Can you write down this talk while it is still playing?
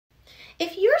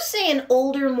If you're, say, an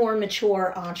older, more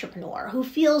mature entrepreneur who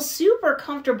feels super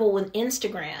comfortable with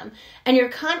Instagram and your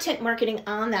content marketing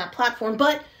on that platform,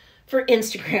 but for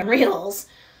Instagram Reels,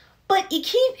 but you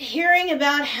keep hearing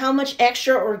about how much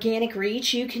extra organic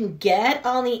reach you can get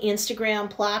on the Instagram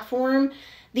platform,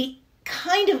 the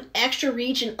kind of extra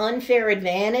reach and unfair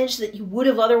advantage that you would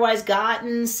have otherwise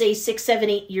gotten, say, 6, 7,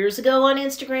 8 years ago on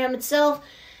Instagram itself,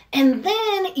 and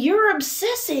then you're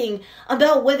obsessing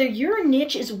about whether your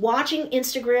niche is watching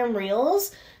Instagram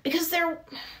Reels because they're,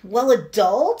 well,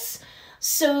 adults.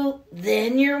 So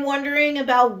then you're wondering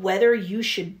about whether you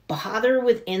should bother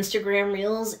with Instagram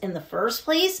Reels in the first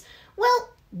place. Well,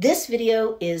 this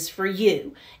video is for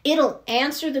you. It'll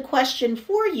answer the question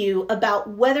for you about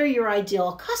whether your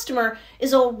ideal customer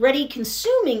is already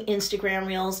consuming Instagram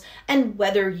Reels and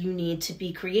whether you need to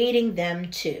be creating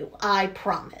them too. I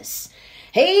promise.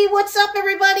 Hey, what's up,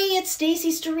 everybody? It's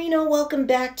Stacey Storino. Welcome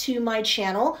back to my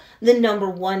channel, the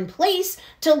 #1 place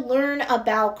to learn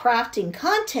about crafting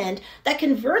content that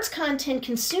converts content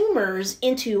consumers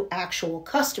into actual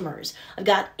customers. I've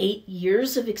got 8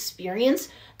 years of experience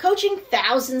coaching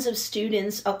thousands of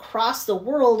students across the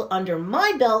world under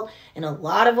my belt, and a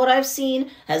lot of what I've seen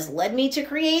has led me to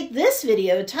create this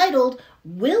video titled,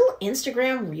 Will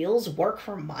Instagram Reels Work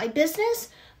for My Business?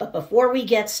 But before we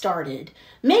get started,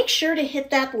 make sure to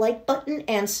hit that like button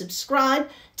and subscribe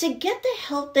to get the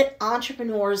help that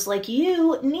entrepreneurs like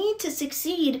you need to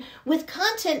succeed with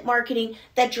content marketing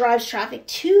that drives traffic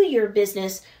to your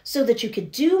business so that you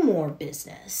could do more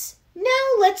business. Now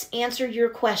let's answer your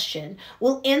question.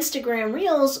 Will Instagram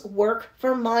Reels work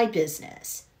for my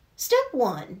business? Step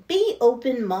 1, be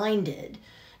open-minded.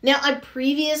 Now, I've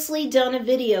previously done a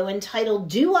video entitled,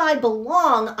 Do I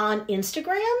Belong on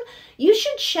Instagram? You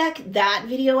should check that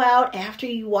video out after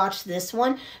you watch this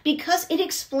one because it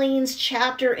explains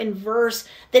chapter and verse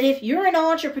that if you're an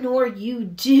entrepreneur, you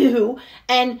do,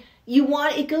 and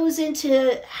it goes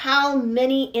into how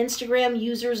many Instagram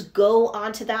users go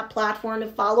onto that platform to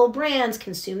follow brands,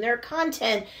 consume their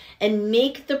content, and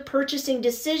make the purchasing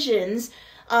decisions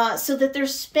so that they're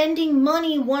spending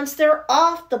money once they're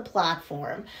off the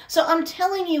platform. So I'm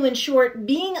telling you, in short,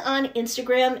 being on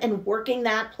Instagram and working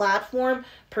that platform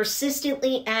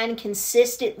persistently and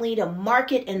consistently to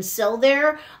market and sell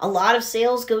there, a lot of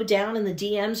sales go down in the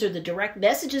DMs or the direct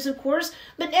messages, of course,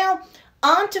 but now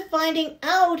on to finding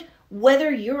out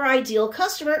whether your ideal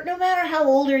customer, no matter how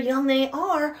old or young they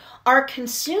are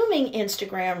consuming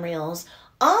Instagram Reels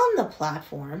on the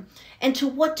platform and to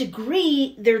what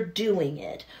degree they're doing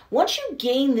it. Once you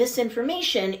gain this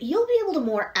information, you'll be able to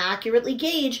more accurately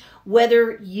gauge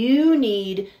whether you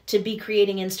need to be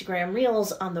creating Instagram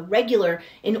Reels on the regular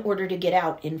in order to get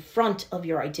out in front of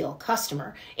your ideal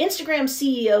customer. Instagram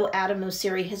CEO Adam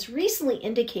Mosseri has recently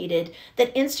indicated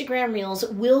that Instagram Reels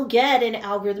will get an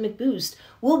algorithmic boost,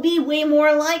 will be way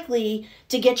more likely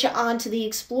to get you onto the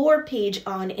Explore page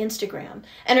on Instagram,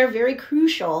 and are very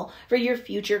crucial for your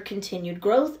future continued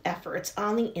growth efforts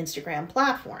on the Instagram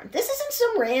platform. This isn't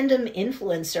some random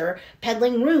influencer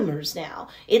peddling rumors now.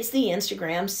 It's the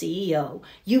Instagram CEO.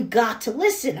 You've got to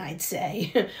listen, I'd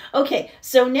say. Okay,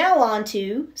 so now on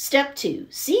to step 2,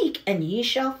 seek and ye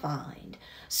shall find.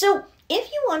 So if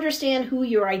you understand who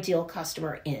your ideal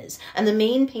customer is and the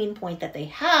main pain point that they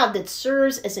have that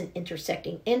serves as an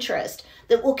intersecting interest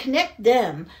that will connect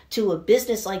them to a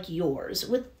business like yours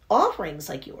with offerings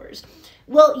like yours,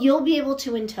 well, you'll be able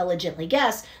to intelligently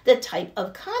guess the type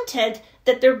of content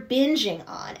that they're binging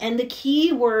on and the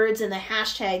keywords and the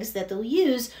hashtags that they'll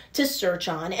use to search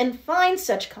on and find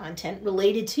such content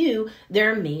related to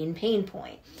their main pain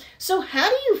point. So how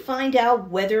do you find out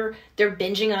whether they're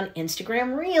binging on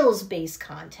Instagram Reels-based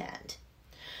content?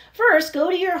 First, go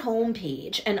to your home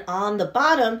page and on the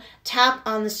bottom, tap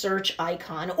on the search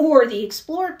icon or the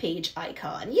Explore page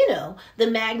icon. You know,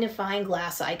 the magnifying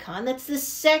glass icon. That's the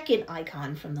second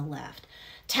icon from the left.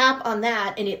 Tap on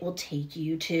that and it will take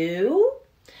you to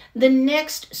the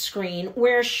next screen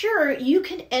where, sure, you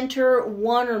can enter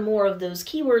one or more of those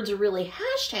keywords or really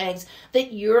hashtags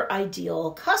that your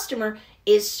ideal customer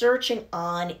is searching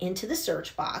on into the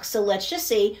search box. So let's just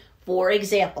say, for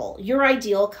example, your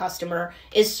ideal customer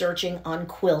is searching on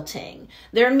quilting.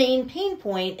 Their main pain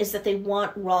point is that they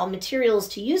want raw materials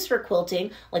to use for quilting,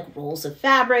 like rolls of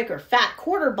fabric or fat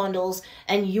quarter bundles,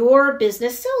 and your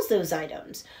business sells those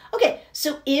items. Okay,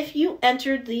 so if you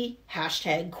entered the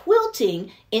hashtag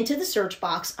quilting into the search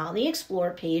box on the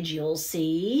Explore page, you'll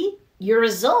see your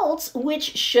results,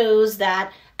 which shows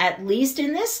that At least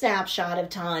in this snapshot of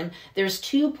time, there's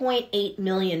 2.8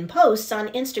 million posts on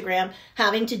Instagram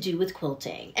having to do with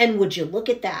quilting. And would you look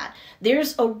at that?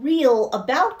 There's a reel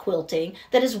about quilting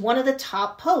that is one of the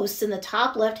top posts in the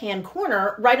top left-hand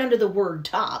corner, right under the word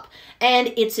top.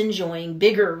 And it's enjoying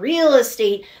bigger real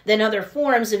estate than other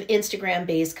forms of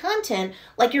Instagram-based content,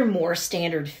 like your more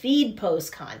standard feed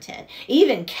post content,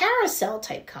 even carousel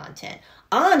type content.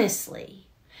 Honestly.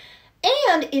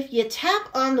 And if you tap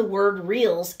on the word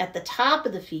reels at the top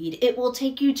of the feed, it will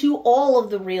take you to all of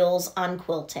the reels on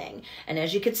quilting. And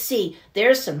as you can see,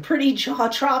 there's some pretty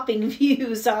jaw-dropping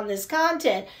views on this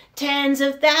content. Tens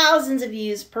of thousands of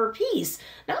views per piece.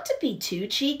 Not to be too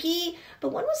cheeky,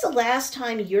 but when was the last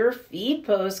time your feed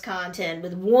post content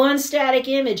with one static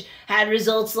image had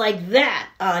results like that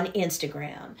on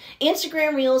Instagram?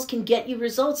 Instagram Reels can get you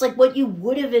results like what you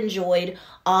would have enjoyed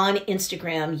on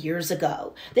Instagram years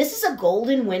ago. This is a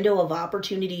golden window of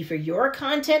opportunity for your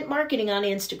content marketing on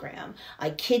Instagram.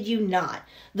 I kid you not.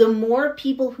 The more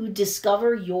people who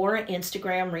discover your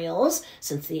Instagram Reels,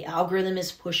 since the algorithm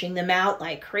is pushing them out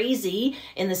like crazy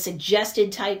in the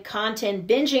suggested type content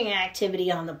binging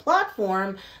activity on the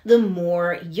platform, the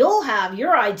more you'll have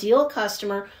your ideal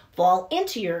customer fall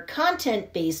into your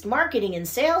content-based marketing and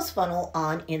sales funnel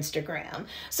on Instagram.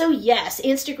 So yes,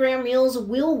 Instagram Reels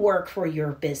will work for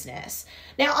your business.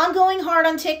 Now, I'm going hard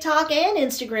on TikTok and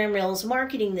Instagram Reels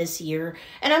marketing this year,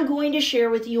 and I'm going to share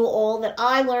with you all that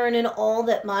I learn and all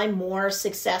that my more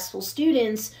successful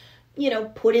students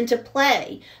put into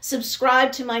play.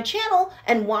 Subscribe to my channel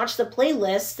and watch the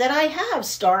playlists that I have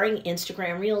starring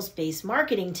Instagram Reels-based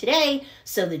marketing today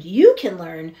so that you can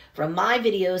learn from my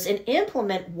videos and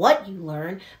implement what you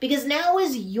learn, because now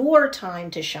is your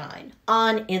time to shine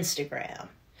on Instagram.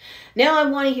 Now I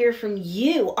want to hear from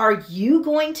you. Are you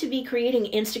going to be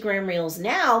creating Instagram Reels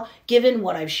now, given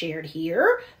what I've shared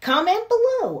here? Comment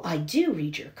below. I do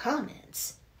read your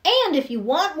comments. And if you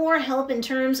want more help in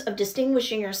terms of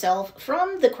distinguishing yourself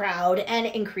from the crowd and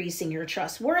increasing your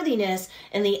trustworthiness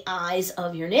in the eyes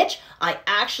of your niche, I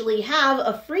actually have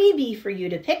a freebie for you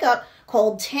to pick up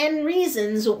called 10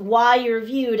 Reasons Why You're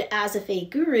Viewed as a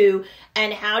Fake Guru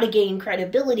and How to Gain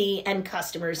Credibility and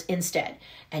Customers Instead.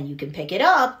 And you can pick it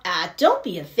up at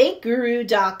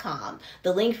don'tbeafakeguru.com.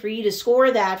 The link for you to score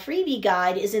that freebie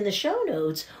guide is in the show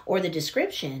notes or the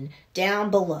description down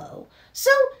below.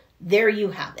 So, there you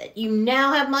have it. You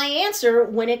now have my answer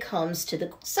when it comes to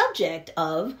the subject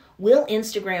of, will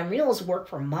Instagram Reels work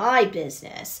for my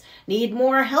business? Need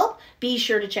more help? Be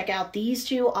sure to check out these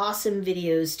two awesome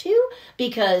videos too,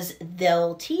 because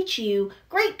they'll teach you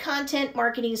great content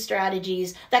marketing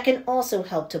strategies that can also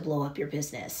help to blow up your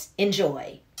business.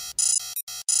 Enjoy.